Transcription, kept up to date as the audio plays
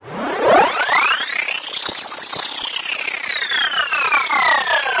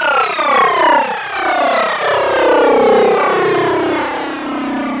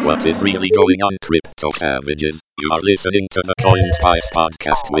What is really going on, crypto savages? You are listening to the CoinSpice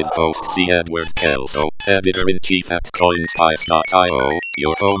podcast with host C. Edward Kelso, editor-in-chief at CoinSpice.io,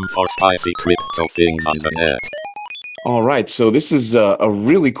 your home for spicy crypto things on the net. All right, so this is a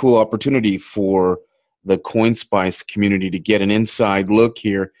really cool opportunity for the CoinSpice community to get an inside look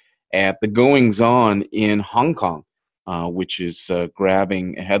here at the goings-on in Hong Kong, which is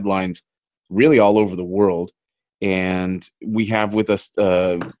grabbing headlines really all over the world. And we have with us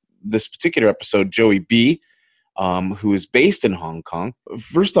this particular episode, Joey B., who is based in Hong Kong.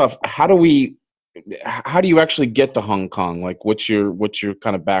 First off, how do you actually get to Hong Kong? Like, what's your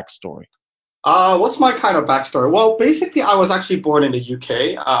kind of backstory? What's my kind of backstory? Well, basically, I was actually born in the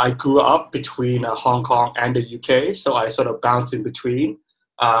UK. I grew up between Hong Kong and the UK, so I sort of bounced in between.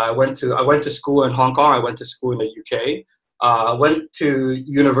 I went to school in Hong Kong. I went to school in the UK. Went to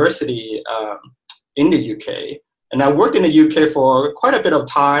university in the UK, and I worked in the UK for quite a bit of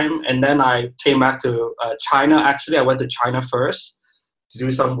time. And then I came back to China. Actually, I went to China first to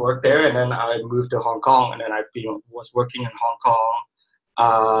do some work there, and then I moved to Hong Kong, and then I was working in Hong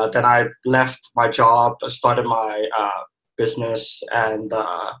Kong. Then I left my job, started my business, and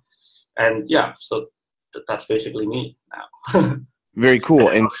yeah, so that's basically me now. Very cool.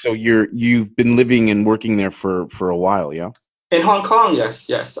 And so you've been living and working there for a while, yeah? In Hong Kong, yes.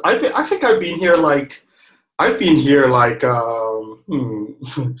 I think I've been here like I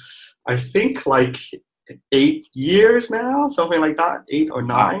think like 8 years now, something like that, 8 or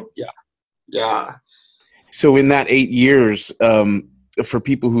 9. Wow. Yeah. So in that 8 years, for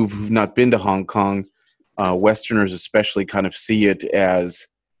people who've not been to Hong Kong, Westerners especially kind of see it as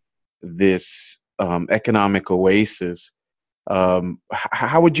this economic oasis.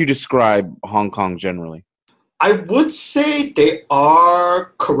 How would you describe Hong Kong generally? I would say they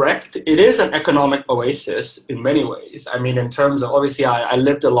are correct. It is an economic oasis in many ways. I mean, in terms of, obviously, I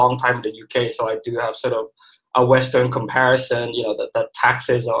lived a long time in the UK, so I do have sort of a Western comparison. You know, the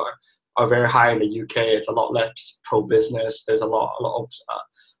taxes are very high in the UK. It's a lot less pro-business. There's a lot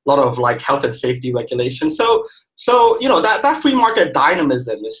of like health and safety regulations. So you know, that free market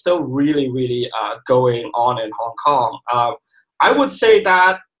dynamism is still really, really going on in Hong Kong. I would say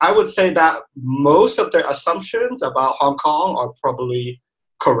that most of their assumptions about Hong Kong are probably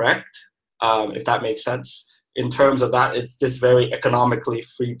correct, if that makes sense. In terms of that, it's this very economically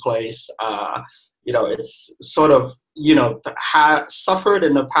free place. You know, it's sort of, you know, suffered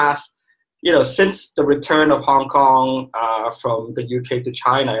in the past. You know, since the return of Hong Kong from the UK to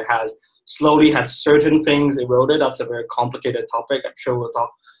China, it has slowly had certain things eroded. That's a very complicated topic. I'm sure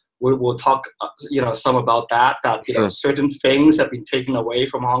we'll talk, you know, some about that. You know, certain things have been taken away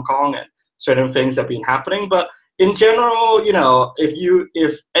from Hong Kong, and certain things have been happening. But in general, you know,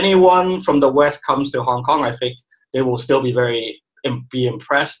 if anyone from the West comes to Hong Kong, I think they will still be be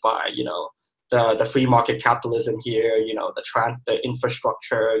impressed by, you know, the free market capitalism here. You know, the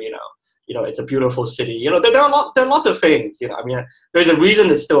infrastructure. You know, it's a beautiful city. You know, there are lots of things. You know, I mean, there's a reason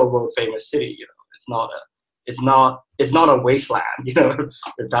it's still a world famous city. You know, it's not a wasteland. You know,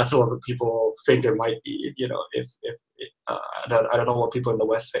 if that's what people think it might be. You know, if I don't know what people in the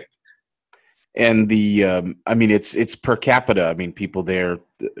West think. And I mean, it's per capita. I mean, people there,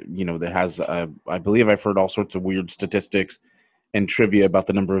 you know, that has, I believe I've heard all sorts of weird statistics and trivia about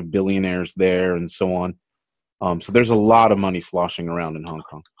the number of billionaires there and so on. So there's a lot of money sloshing around in Hong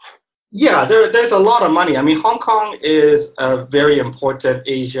Kong. Yeah, there's a lot of money. I mean, Hong Kong is a very important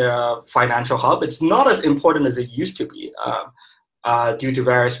Asia financial hub. It's not as important as it used to be due to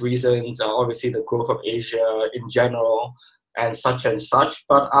various reasons, obviously the growth of Asia in general and such.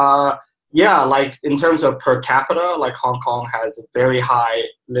 But yeah, like in terms of per capita, like Hong Kong has very high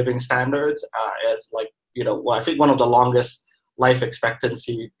living standards. As like, you know, I think one of the longest life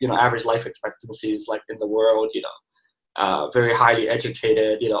expectancy, you know, average life expectancies like in the world, you know. Very highly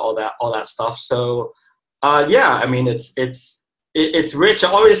educated, you know, all that stuff. So, yeah, I mean, it's rich.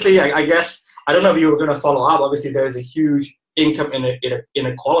 Obviously, I guess, I don't know if you were going to follow up. Obviously, there is a huge income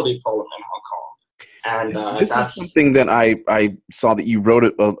inequality problem in Hong Kong. And this is something that I saw that you wrote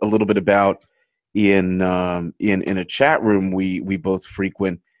a little bit about in a chat room we both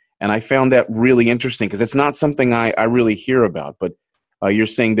frequent. And I found that really interesting because it's not something I really hear about. But you're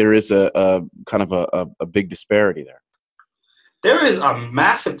saying there is a kind of a big disparity there. There is a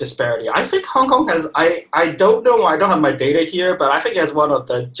massive disparity. I think Hong Kong has, I don't know, I don't have my data here, but I think it has one of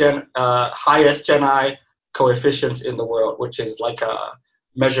the highest Gen I coefficients in the world, which is like a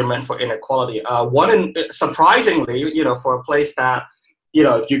measurement for inequality. Surprisingly, you know, for a place that, you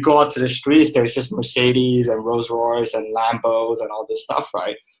know, if you go out to the streets, there's just Mercedes and Rolls Royce and Lambos and all this stuff,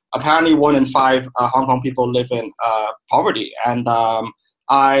 right? Apparently 1 in 5 Hong Kong people live in poverty. And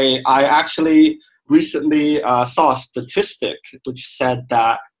I actually recently saw a statistic which said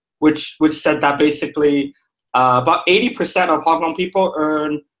that basically about 80% of Hong Kong people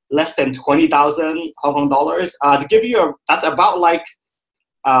earn less than 20,000 Hong Kong dollars. To give you that's about like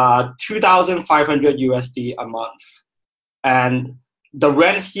 2,500 USD a month. And the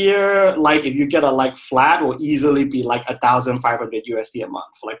rent here, like if you get a like flat, will easily be like 1,500 USD a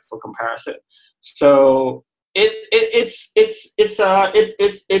month, like for comparison. So there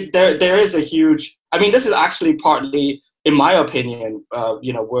is a huge. I mean, this is actually partly, in my opinion,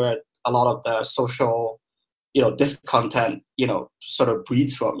 where a lot of the social, discontent, sort of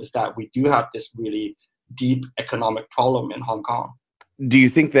breeds from, is that we do have this really deep economic problem in Hong Kong. Do you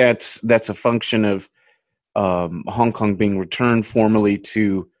think that's a function of Hong Kong being returned formally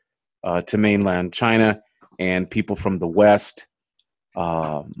to mainland China, and people from the West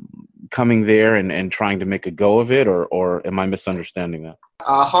coming there and trying to make a go of it, or am I misunderstanding that?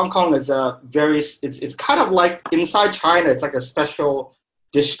 Hong Kong is it's kind of like inside China. It's like a special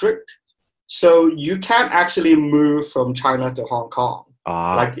district, so you can't actually move from China to Hong Kong.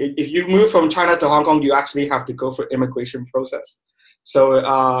 Like if you move from China to Hong Kong, you actually have to go for immigration process.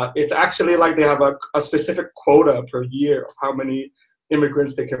 So it's actually like they have a specific quota per year of how many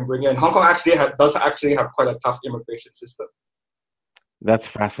immigrants they can bring in. Hong Kong does actually have quite a tough immigration system. That's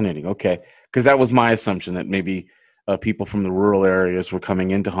fascinating. Okay, because that was my assumption, that maybe people from the rural areas were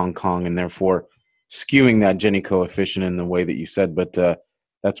coming into Hong Kong and therefore skewing that Gini coefficient in the way that you said. But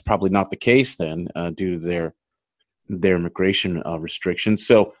that's probably not the case then, due to their immigration restrictions.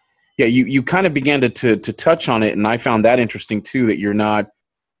 So, yeah, you kind of began to touch on it, and I found that interesting too, that you're not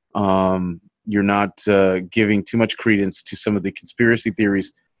giving too much credence to some of the conspiracy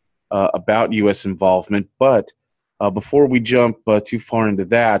theories about U.S. involvement. But before we jump too far into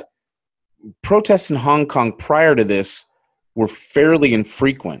that, protests in Hong Kong prior to this were fairly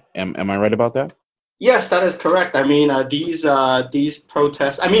infrequent. Am I right about that? Yes, that is correct. I mean, these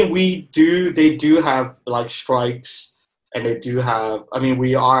protests. I mean, they do have like strikes, and they do have. I mean,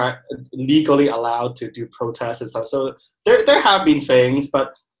 we are legally allowed to do protests and stuff. So there have been things,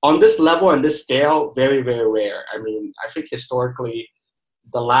 but on this level and this scale, very, very rare. I mean, I think historically,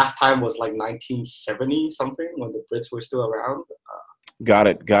 the last time was like 1970 something, when the Brits were still around. Got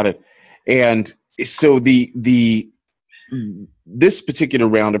it. And so this particular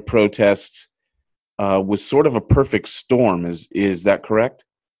round of protests was sort of a perfect storm. Is that correct?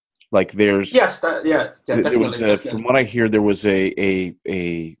 Like there's definitely. There was from what I hear, there was a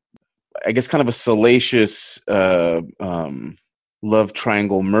I guess kind of a salacious love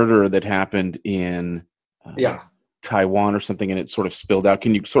triangle murder that happened in Taiwan or something, and it sort of spilled out.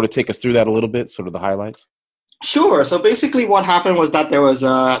 Can you sort of take us through that a little bit, sort of the highlights? Sure. So basically, what happened was that there was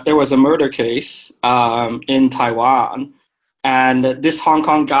a murder case in Taiwan, and this Hong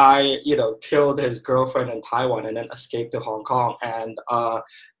Kong guy, killed his girlfriend in Taiwan and then escaped to Hong Kong. And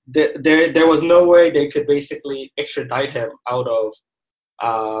there was no way they could basically extradite him out of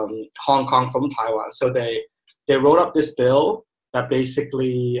Hong Kong from Taiwan. So they wrote up this bill that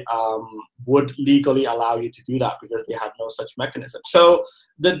basically would legally allow you to do that, because they had no such mechanism. So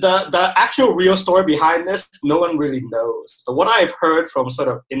the actual real story behind this, no one really knows. But what I've heard from sort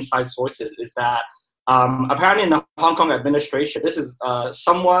of inside sources is that apparently in the Hong Kong administration, this is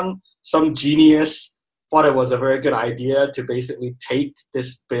some genius thought it was a very good idea to basically take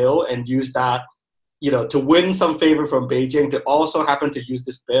this bill and use that, to win some favor from Beijing, to also happen to use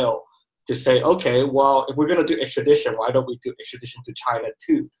this bill to say, okay, well, if we're going to do extradition, why don't we do extradition to China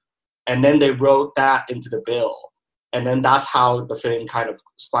too? And then they wrote that into the bill. And then that's how the thing kind of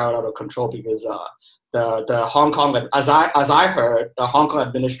spiraled out of control, because the Hong Kong, as I heard, the Hong Kong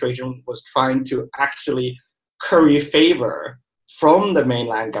administration was trying to actually curry favor from the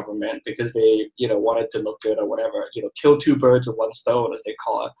mainland government, because they, wanted to look good or whatever, kill two birds with one stone, as they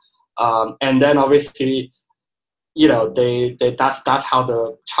call it. And then obviously, that's how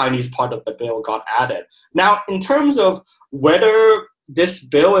the Chinese part of the bill got added. Now, in terms of whether this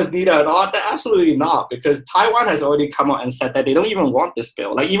bill is needed or not, absolutely not, because Taiwan has already come out and said that they don't even want this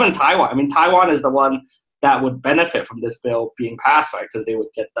bill. Like even Taiwan, I mean, Taiwan is the one that would benefit from this bill being passed, right? Because they would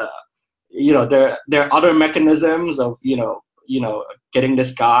get there are other mechanisms of, getting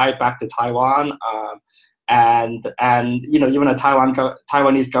this guy back to Taiwan. And even the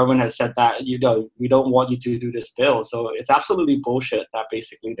Taiwanese government has said that, we don't want you to do this bill. So it's absolutely bullshit that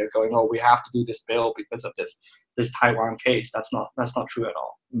basically they're going, oh, we have to do this bill because of this Taiwan case. That's not true at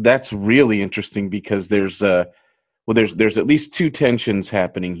all. That's really interesting, because there's at least two tensions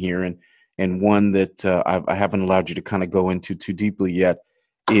happening here, and one that I haven't allowed you to kind of go into too deeply yet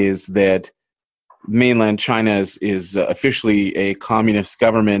is that mainland China is officially a communist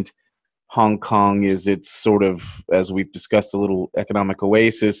government. Hong Kong is its sort of, as we've discussed, a little economic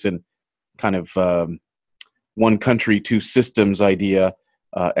oasis and kind of one country, two systems idea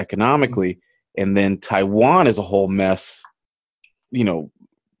economically. And then Taiwan is a whole mess,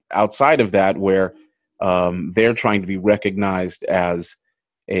 outside of that, where they're trying to be recognized as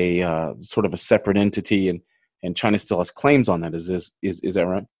a sort of a separate entity, and China still has claims on that. Is that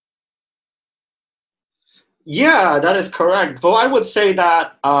right? Yeah, that is correct. Though I would say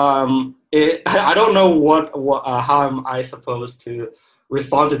that I don't know how am I supposed to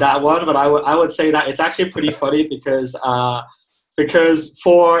respond to that one, but I would say that it's actually pretty funny because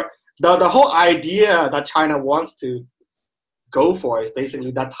for the whole idea that China wants to go for is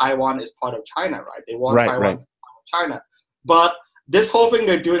basically that Taiwan is part of China, right? They want Taiwan to be part of China, but this whole thing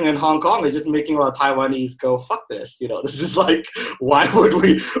they're doing in Hong Kong is just making a lot of Taiwanese go, fuck this. This is like, why would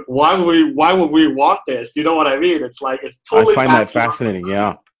we want this? You know what I mean? It's like, it's totally. I find that fascinating.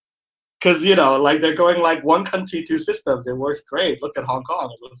 Yeah. Because, like they're going like one country, two systems. It works great. Look at Hong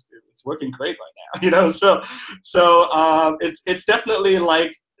Kong. It's working great right now. So it's definitely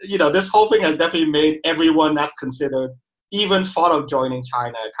like, this whole thing has definitely made everyone that's considered even thought of joining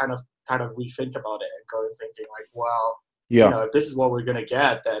China kind of rethink about it and go thinking like, well, if this is what we're gonna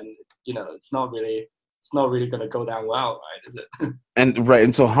get, then it's not really gonna go down well, right? Is it?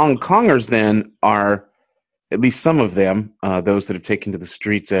 And so Hong Kongers then are, at least some of them, those that have taken to the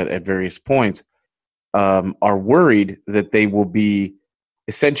streets at various points, are worried that they will be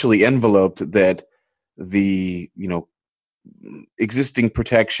essentially enveloped, that the existing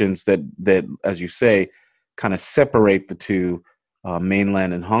protections that as you say kind of separate the two,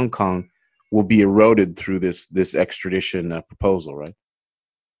 mainland and Hong Kong, will be eroded through this extradition proposal, right?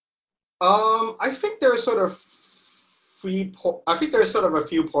 I think there are sort of a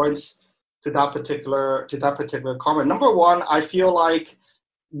few points to that particular comment. Number one, I feel like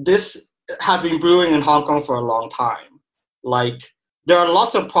this has been brewing in Hong Kong for a long time. Like, there are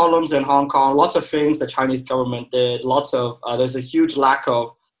lots of problems in Hong Kong, lots of things the Chinese government did, there's a huge lack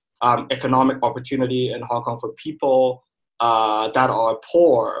of economic opportunity in Hong Kong for people that are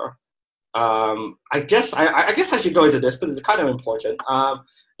poor. I guess I should go into this because it's kind of important.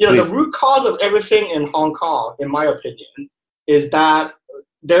 The root cause of everything in Hong Kong, in my opinion, is that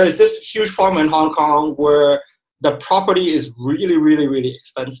there is this huge problem in Hong Kong where the property is really, really, really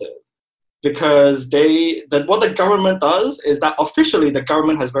expensive. Because what the government does is that officially the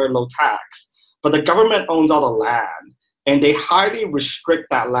government has very low tax, but the government owns all the land, and they highly restrict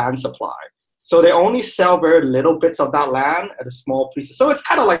that land supply. So they only sell very little bits of that land at a small pieces. So it's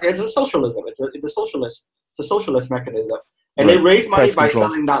kind of like, it's a socialism. It's a socialist mechanism. And they raise money by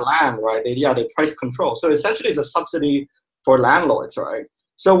selling that land, right? They price control. So essentially it's a subsidy for landlords, right?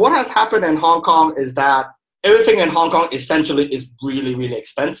 So what has happened in Hong Kong is that everything in Hong Kong essentially is really, really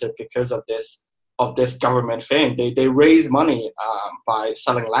expensive because of this government thing. They raise money by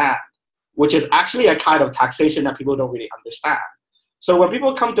selling land, which is actually a kind of taxation that people don't really understand. So when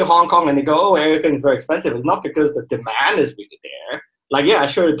people come to Hong Kong and they go, oh, everything's very expensive, it's not because the demand is really there. Like, yeah,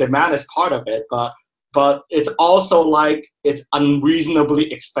 sure, the demand is part of it, but it's also like it's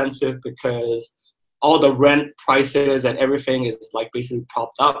unreasonably expensive because all the rent prices and everything is like basically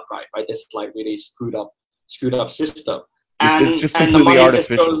propped up, right, by this like really screwed up system. It's just completely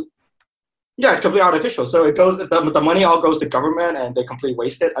artificial. Yeah, it's completely artificial. So it goes, the money all goes to government, and they completely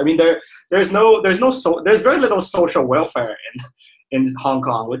waste it. I mean, there's very little social welfare in Hong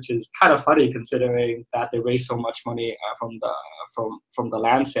Kong, which is kind of funny considering that they raise so much money from the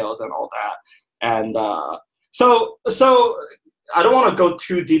land sales and all that. And so I don't want to go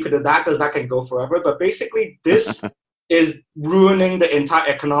too deep into that because that can go forever. But basically, this is ruining the entire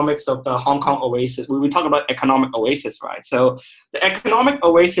economics of the Hong Kong oasis. We talk about economic oasis, right? So the economic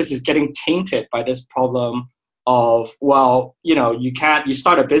oasis is getting tainted by this problem of, well, you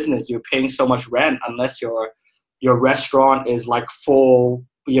start a business, you're paying so much rent unless your restaurant is like full,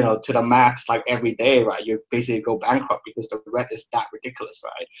 to the max, like every day, right? You basically go bankrupt because the rent is that ridiculous,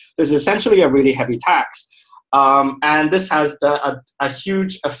 right? So it's essentially a really heavy tax. And this has a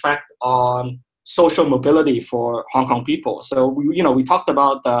huge effect on social mobility for Hong Kong people. So we talked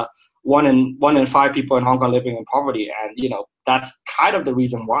about the one in five people in Hong Kong living in poverty, and that's kind of the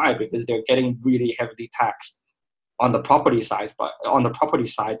reason why, because they're getting really heavily taxed on the property side by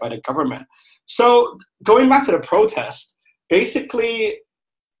the government. So going back to the protest, basically,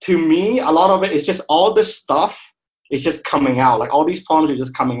 to me, a lot of it is just all this stuff is just coming out. Like, all these problems are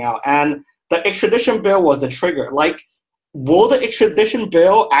just coming out, and the extradition bill was the trigger. Like, will the extradition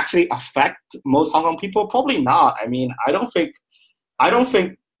bill actually affect most Hong Kong people? Probably not. I mean, I don't think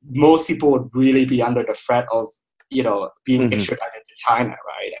most people would really be under the threat of, being Mhm. extradited to China,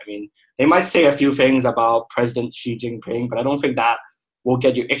 right? I mean, they might say a few things about President Xi Jinping, but I don't think that will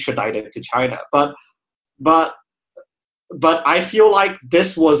get you extradited to China. But I feel like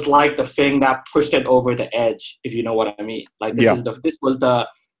this was like the thing that pushed it over the edge, if you know what I mean. Like Yeah. this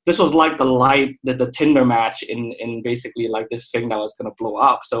was like the light, the Tinder match in basically like this thing that was gonna blow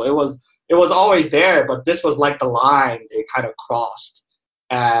up. So it was always there, but this was like the line they kind of crossed.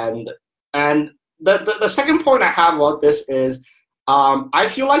 And the second point I have about this is, I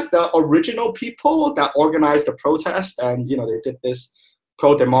feel like the original people that organized the protest and they did this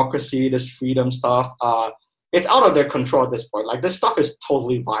pro-democracy, this freedom stuff. It's out of their control at this point. Like, this stuff is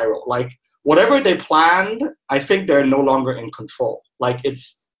totally viral. Like, whatever they planned, I think they're no longer in control. Like,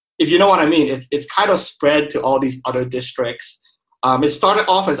 if you know what I mean, it's kind of spread to all these other districts. It started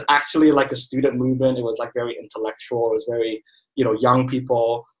off as actually like a student movement. It was like very intellectual. It was very, young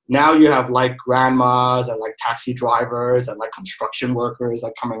people. Now you have like grandmas and like taxi drivers and like construction workers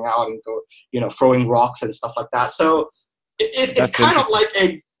like coming out and go, throwing rocks and stuff like that. So it's kind of like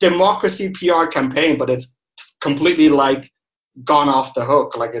a democracy PR campaign, but it's completely like gone off the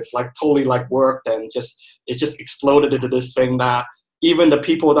hook. Like, it's like totally like worked, and it just exploded into this thing that even the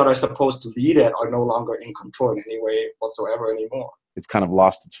people that are supposed to lead it are no longer in control in any way whatsoever anymore. It's kind of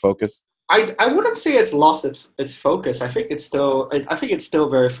lost its focus. I wouldn't say it's lost its focus. I think it's still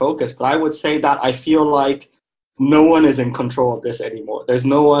very focused, but I would say that I feel like no one is in control of this anymore. There's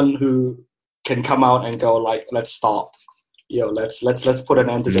no one who can come out and go like, let's stop. Let's put an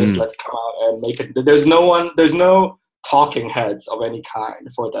end to this. Let's come out and make it. There's no talking heads of any kind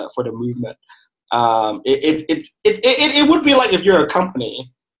for the movement. It would be like if you're a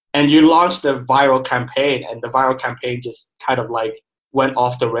company and you launched a viral campaign, and the viral campaign just kind of like went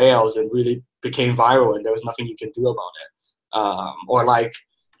off the rails and really became viral, and there was nothing you can do about it. Or like,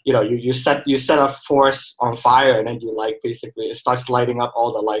 you set a forest on fire, and then you like basically it starts lighting up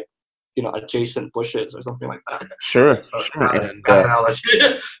all the like, adjacent bushes or something like that. Sure. Bad analogy.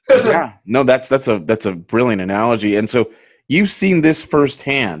 Yeah, no, that's a brilliant analogy. And so you've seen this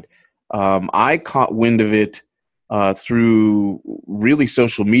firsthand. I caught wind of it through really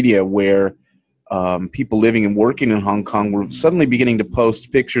social media, where people living and working in Hong Kong were suddenly beginning to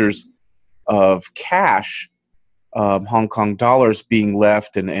post pictures of cash, Hong Kong dollars being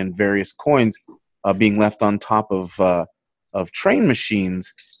left, and various coins being left on top of train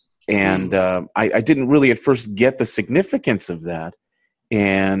machines. And I didn't really at first get the significance of that.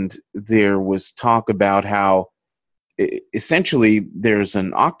 And there was talk about how essentially there's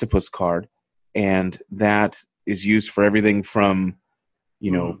an octopus card, and that is used for everything from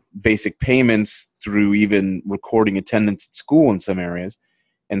basic payments through even recording attendance at school in some areas.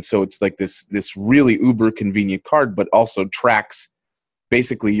 And so it's like this really uber convenient card, but also tracks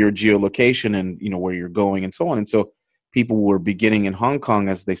basically your geolocation and where you're going and so on. And so people were beginning in Hong Kong,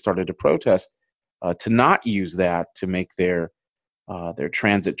 as they started to protest, to not use that to make their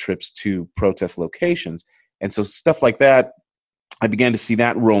transit trips to protest locations. And so stuff like that, I began to see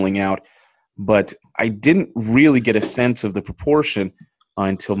that rolling out, but I didn't really get a sense of the proportion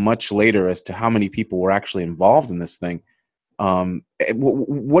until much later as to how many people were actually involved in this thing.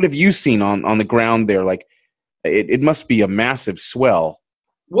 What have you seen on the ground there? Like, it must be a massive swell.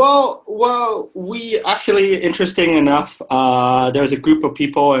 Well, we actually, interesting enough, there's a group of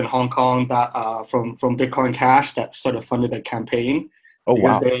people in Hong Kong that from Bitcoin Cash that sort of funded a campaign. Oh,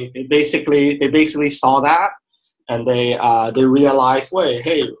 because wow. they basically saw that, and they realized, wait,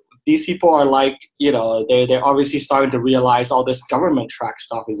 hey, these people are like, they're obviously starting to realize all this government track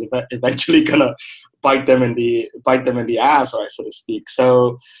stuff is eventually gonna bite them in the ass, or so to speak.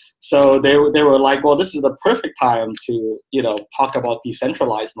 So they were like, well, this is the perfect time to talk about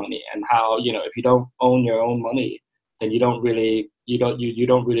decentralized money, and how if you don't own your own money, then you don't really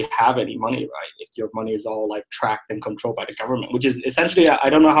have any money, right? If your money is all like tracked and controlled by the government, which is essentially, I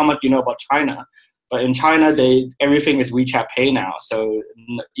don't know how much you know about China, but in China, everything is WeChat Pay now. So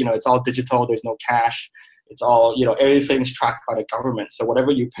it's all digital. There's no cash. It's all everything's tracked by the government. So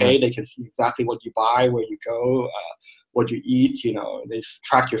whatever you pay, they can see exactly what you buy, where you go, what you eat. They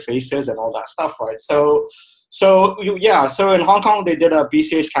track your faces and all that stuff, right? So in Hong Kong, they did a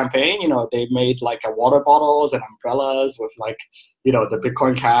BCH campaign. They made like water bottles and umbrellas with like the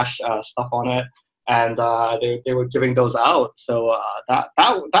Bitcoin Cash stuff on it, and they were giving those out. So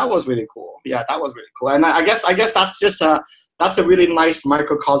that was really cool. Yeah, that was really cool. And I guess that's just that's a really nice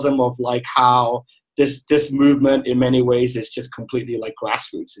microcosm of like how this movement in many ways is just completely like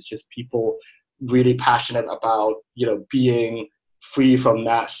grassroots. It's just people really passionate about being free from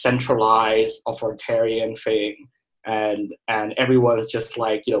that centralized authoritarian thing, and everyone's just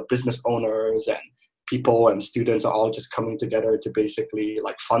like, business owners and people and students are all just coming together to basically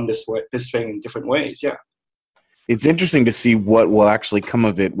like fund this thing in different ways. Yeah. It's interesting to see what will actually come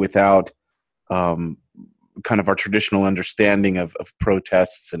of it without kind of our traditional understanding of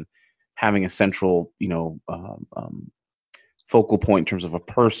protests and having a central, focal point in terms of a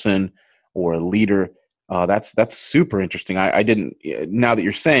person or a leader. That's super interesting. I didn't. Now that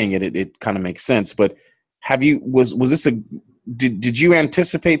you're saying it, it kind of makes sense. But was this did you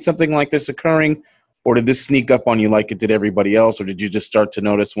anticipate something like this occurring, or did this sneak up on you like it did everybody else, or did you just start to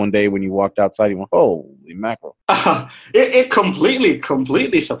notice one day when you walked outside, you went, "Holy mackerel"? It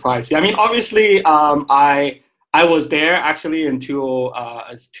completely surprised me. I mean, obviously, I was there actually in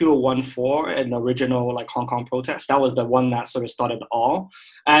 2014 in the original like Hong Kong protest. That was the one that sort of started it all.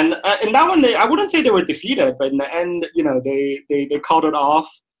 And in that one, I wouldn't say they were defeated, but in the end, they called it off.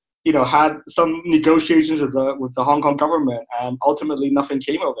 Had some negotiations with the Hong Kong government, and ultimately nothing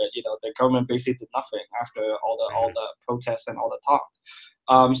came of it. The government basically did nothing after all the protests and all the talk.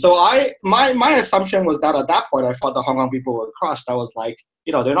 So my assumption was that at that point, I thought the Hong Kong people were crushed. I was like,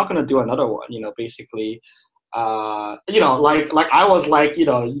 they're not going to do another one. Basically, like I was like,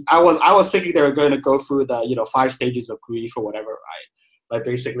 I was thinking they were going to go through the 5 stages of grief or whatever, right? Like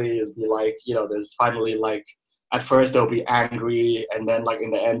basically, it'd be like, there's finally like. At first they'll be angry, and then like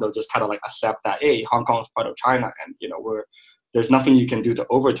in the end they'll just kind of like accept that, hey, Hong Kong is part of China, and there's nothing you can do to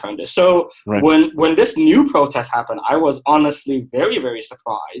overturn this. So right. when this new protest happened, I was honestly very, very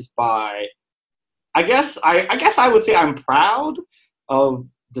surprised by. I guess I would say I'm proud of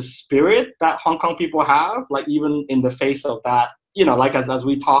the spirit that Hong Kong people have, like even in the face of that, like as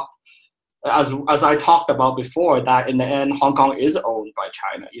we talked. As I talked about before, that in the end Hong Kong is owned by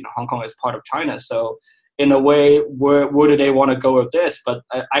China. Hong Kong is part of China, so. In a way, where do they want to go with this? But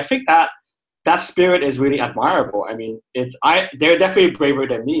I think that spirit is really admirable. I mean, they're definitely braver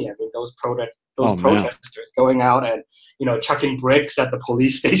than me. I mean, those protesters going out and chucking bricks at the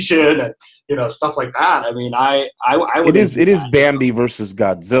police station and stuff like that. I mean, I would. It is Bambi versus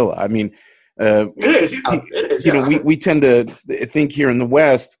Godzilla. I mean, it is. Yeah, it is. Yeah. We tend to think here in the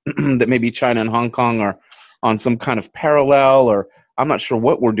West that maybe China and Hong Kong are on some kind of parallel, or I'm not sure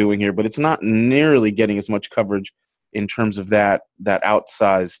what we're doing here, but it's not nearly getting as much coverage in terms of that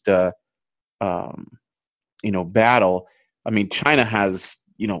outsized, battle. I mean, China has,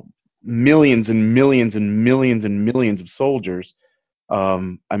 millions and millions and millions and millions of soldiers.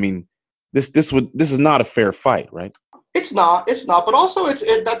 I mean, this is not a fair fight, right? It's not, but also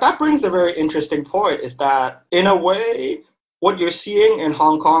that brings a very interesting point, is that in a way, what you're seeing in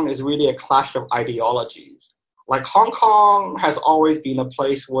Hong Kong is really a clash of ideologies. Like Hong Kong has always been a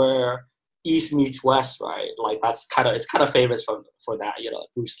place where East meets West, right? Like it's kind of famous for that,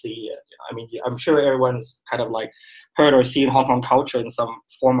 Bruce Lee. I mean, I'm sure everyone's kind of like heard or seen Hong Kong culture in some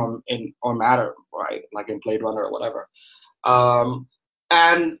form or matter, right? Like in Blade Runner or whatever.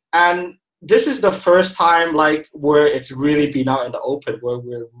 And this is the first time like where it's really been out in the open, where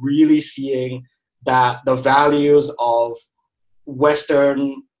we're really seeing that the values of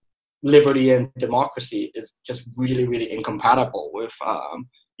Western liberty and democracy is just really, really incompatible with,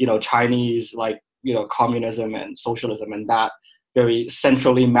 Chinese, like, communism and socialism and that very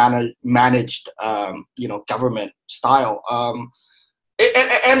centrally managed, government style.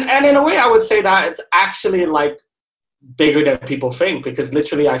 And in a way, I would say that it's actually like bigger than people think, because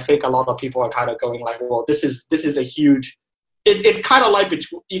literally, I think a lot of people are kind of going like, well, this is a huge. It's kind of like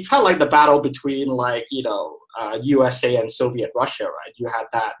the battle between like USA and Soviet Russia, right? You had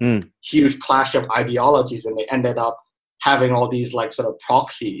that huge clash of ideologies, and they ended up having all these like sort of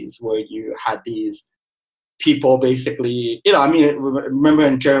proxies where you had these people basically, I mean, remember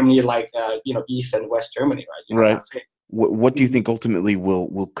in Germany, like East and West Germany, right? Right. What do you think ultimately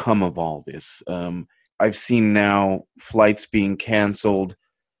will come of all this? I've seen now flights being canceled.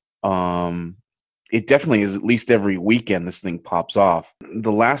 It definitely is at least every weekend this thing pops off.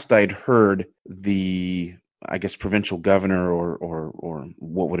 The last I'd heard, the, I guess, provincial governor or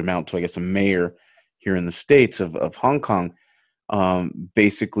what would amount to, I guess, a mayor here in the States of Hong Kong,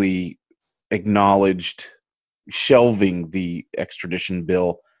 basically acknowledged shelving the extradition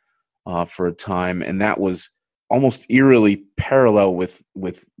bill for a time. And that was almost eerily parallel with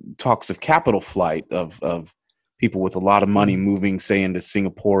talks of capital flight of people with a lot of money moving, say, into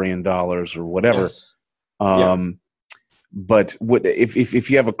Singaporean dollars or whatever. Yes. Yeah. But what if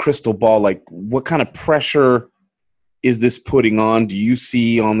you have a crystal ball, like what kind of pressure is this putting on? Do you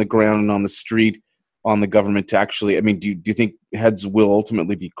see on the ground and on the street on the government to actually? I mean, do you think heads will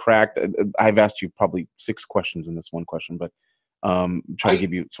ultimately be cracked? I've asked you probably 6 questions in this one question, but Try to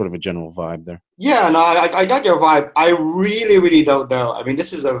give you sort of a general vibe there. Yeah, no, I got your vibe. I really, really don't know. I mean,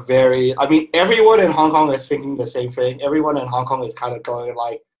 this is everyone in Hong Kong is thinking the same thing. Everyone in Hong Kong is kind of going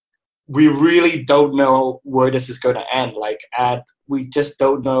like, we really don't know where this is going to end. And we just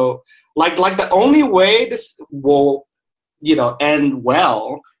don't know. Like the only way this will, end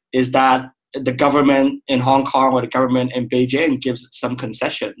well is that the government in Hong Kong or the government in Beijing gives some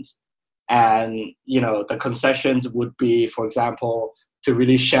concessions. And, the concessions would be, for example, to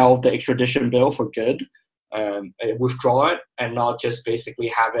really shelve the extradition bill for good, withdraw it, and not just basically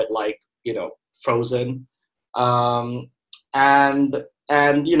have it frozen, and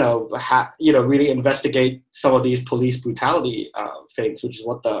really investigate some of these police brutality things, which is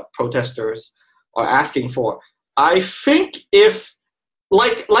what the protesters are asking for. I think if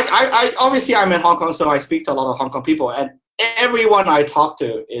I obviously I'm in Hong Kong, so I speak to a lot of Hong Kong people, and everyone I talk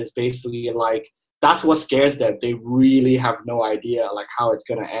to is basically like, that's what scares them. They really have no idea how it's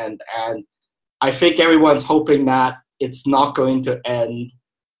going to end. And I think everyone's hoping that it's not going to end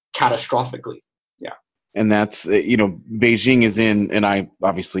catastrophically. Yeah. And that's, Beijing is in, and I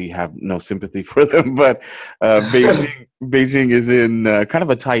obviously have no sympathy for them, but Beijing is in kind of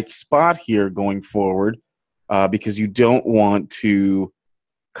a tight spot here going forward, because you don't want to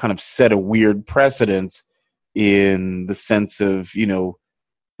kind of set a weird precedent in the sense of,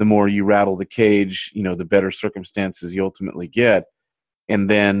 the more you rattle the cage, the better circumstances you ultimately get. And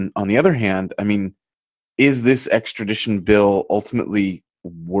then on the other hand, I mean, is this extradition bill ultimately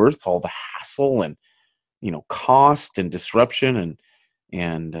worth all the hassle and, cost and disruption?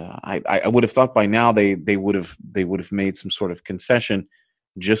 And I would have thought by now they would have made some sort of concession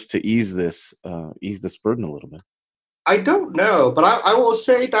just to ease this burden a little bit. I don't know, but I will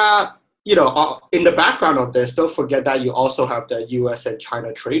say that, in the background of this, don't forget that you also have the U.S. and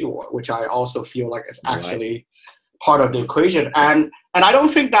China trade war, which I also feel like is actually part of the equation. And I don't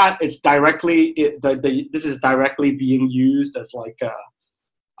think that it's directly this is directly being used as like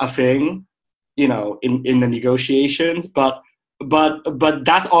a thing, in the negotiations, but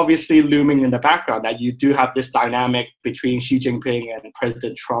that's obviously looming in the background, that you do have this dynamic between Xi Jinping and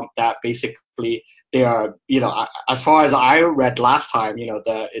President Trump that basically they are, as far as I read last time,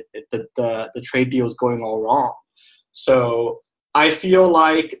 the trade deal is going all wrong. So I feel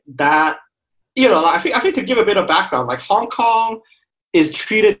like that, I think to give a bit of background, like Hong Kong is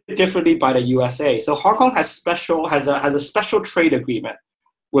treated differently by the USA. So Hong Kong has a special trade agreement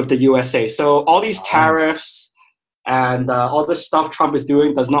with the USA. So all these tariffs and all this stuff Trump is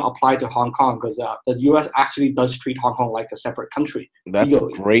doing does not apply to Hong Kong, because the US actually does treat Hong Kong like a separate country. That's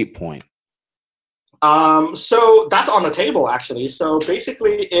legally. A great point. So that's on the table, actually. So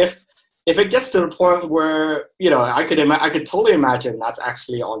basically, if it gets to the point where, I could totally imagine that's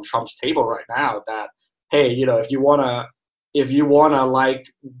actually on Trump's table right now, that, hey, if you wanna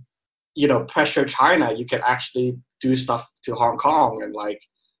pressure China, you can actually do stuff to Hong Kong and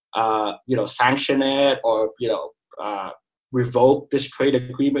sanction it, or revoke this trade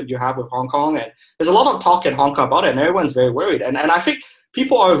agreement you have with Hong Kong. And there's a lot of talk in Hong Kong about it, and everyone's very worried. And I think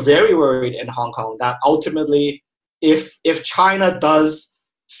people are very worried in Hong Kong that ultimately, if China does,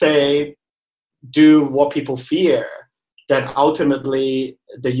 say, do what people fear, then ultimately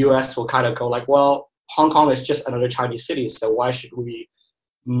the US will kind of go like, well, Hong Kong is just another Chinese city, so why should we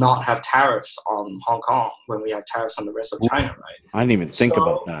not have tariffs on Hong Kong when we have tariffs on the rest of China, right? I didn't even think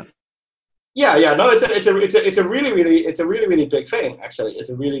about that. Yeah, no, it's a really big thing, actually. It's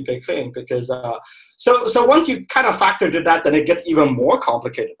a really big thing, because so once you kind of factor into that, then it gets even more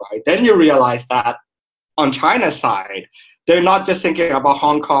complicated, right? Then you realize that on China's side, they're not just thinking about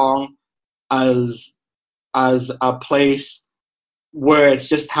Hong Kong as a place where it's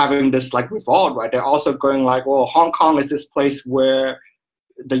just having this revolt, right? They're also going like, well, Hong Kong is this place where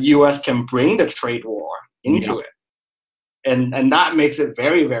the US can bring the trade war into it, and that makes it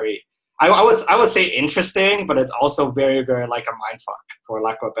very, very, I would say interesting, but it's also very, very like a mindfuck, for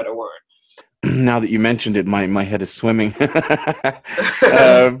lack of a better word. Now that you mentioned it, my head is swimming. But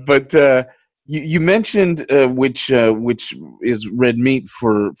you mentioned which is red meat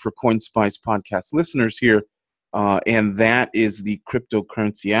for CoinSpice podcast listeners here, and that is the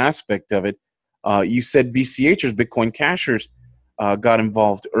cryptocurrency aspect of it. You said BCHers, Bitcoin cashers, got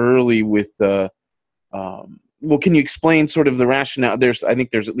involved early with the. Well, can you explain sort of the rationale? I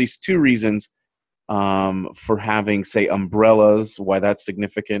think there's at least two reasons for having, say, umbrellas, why that's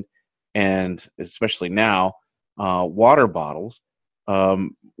significant, and especially now, water bottles.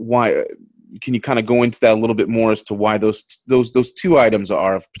 Why can you kind of go into that a little bit more as to why those two items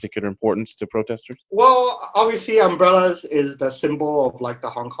are of particular importance to protesters? Well, obviously, umbrellas is the symbol of like the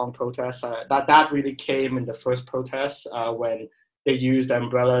Hong Kong protests. That really came in the first protests when they used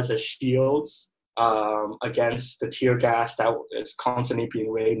umbrellas as shields against the tear gas that is constantly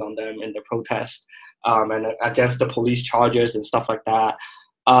being rained on them in the protest, and against the police charges and stuff like that.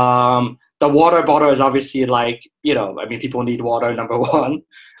 The water bottle is obviously like, I mean, people need water, number one,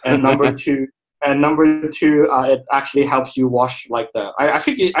 and number two. It actually helps you wash like I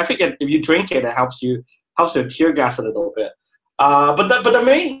think if you drink it, it helps your tear gas a little bit. But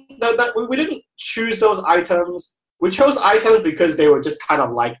we didn't choose those items. We chose items because they were just kind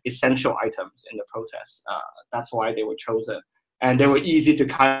of like essential items in the protests. That's why they were chosen, and they were easy to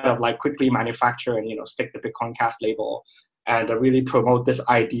kind of like quickly manufacture and stick the Bitcoin Cash label and really promote this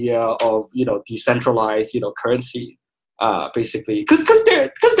idea of decentralized currency. Basically, because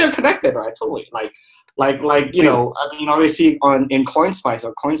they're connected, right? Totally. I mean, obviously, in CoinSpice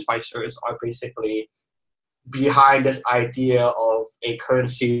or CoinSpicers are basically behind this idea of a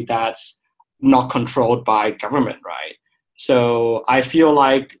currency that's not controlled by government, right? So I feel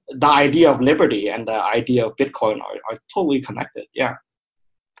like the idea of liberty and the idea of Bitcoin are totally connected. Yeah.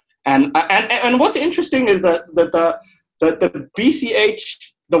 And what's interesting is that the BCH.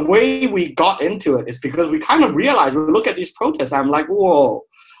 The way we got into it is because we kind of realized, we look at these protests, I'm like, whoa,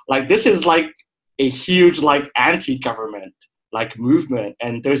 like this is like a huge like anti-government like movement,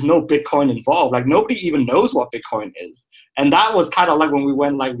 and there's no Bitcoin involved. Like nobody even knows what Bitcoin is. And that was kind of like when we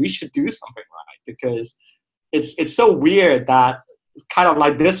went like, we should do something, right? Because it's so weird that kind of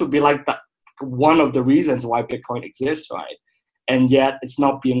like this would be like one of the reasons why Bitcoin exists, right? And yet it's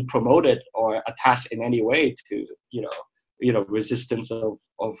not being promoted or attached in any way to, resistance of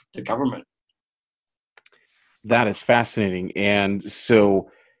the government. That is fascinating. And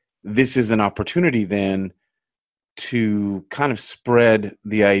so this is an opportunity then to kind of spread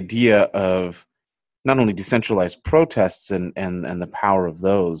the idea of not only decentralized protests and the power of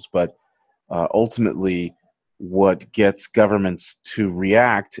those, but ultimately what gets governments to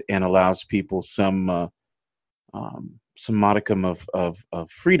react and allows people some modicum of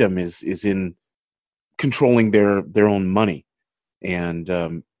freedom is in controlling their own money.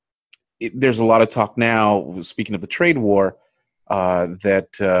 And there's a lot of talk now, speaking of the trade war,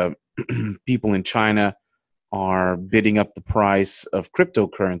 that people in China are bidding up the price of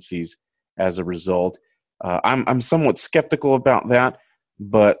cryptocurrencies as a result. I'm somewhat skeptical about that,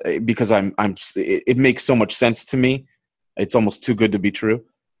 but because it makes so much sense to me, it's almost too good to be true.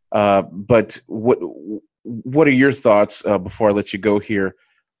 But what are your thoughts before I let you go here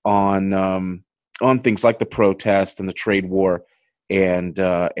on things like the protest and the trade war and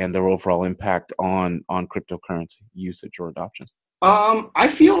their overall impact on cryptocurrency usage or adoption? I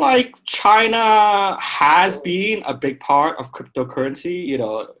feel like China has been a big part of cryptocurrency,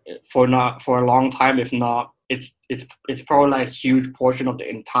 for a long time. If not, it's probably like a huge portion of the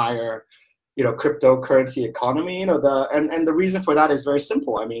entire, cryptocurrency economy. The reason for that is very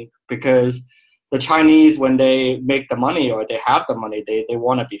simple. I mean, because the Chinese, when they make the money or they have the money, they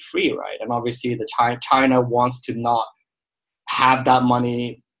want to be free, right? And obviously, China wants to not have that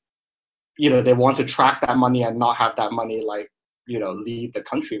money. They want to track that money and not have that money leave the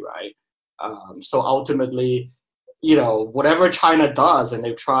country, right? So ultimately, whatever China does, and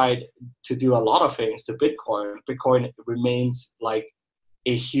they've tried to do a lot of things to Bitcoin remains like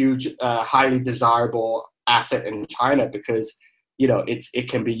a huge, highly desirable asset in China because, it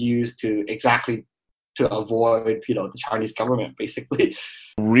can be used to avoid, the Chinese government, basically.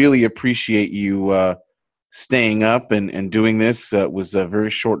 Really appreciate you staying up and doing this. It was a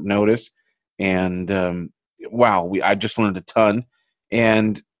very short notice. And wow, I just learned a ton.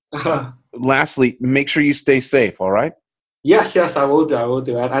 And lastly, make sure you stay safe. All right. Yes, I will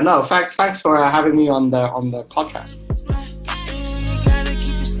do. And no, thanks for having me on the podcast.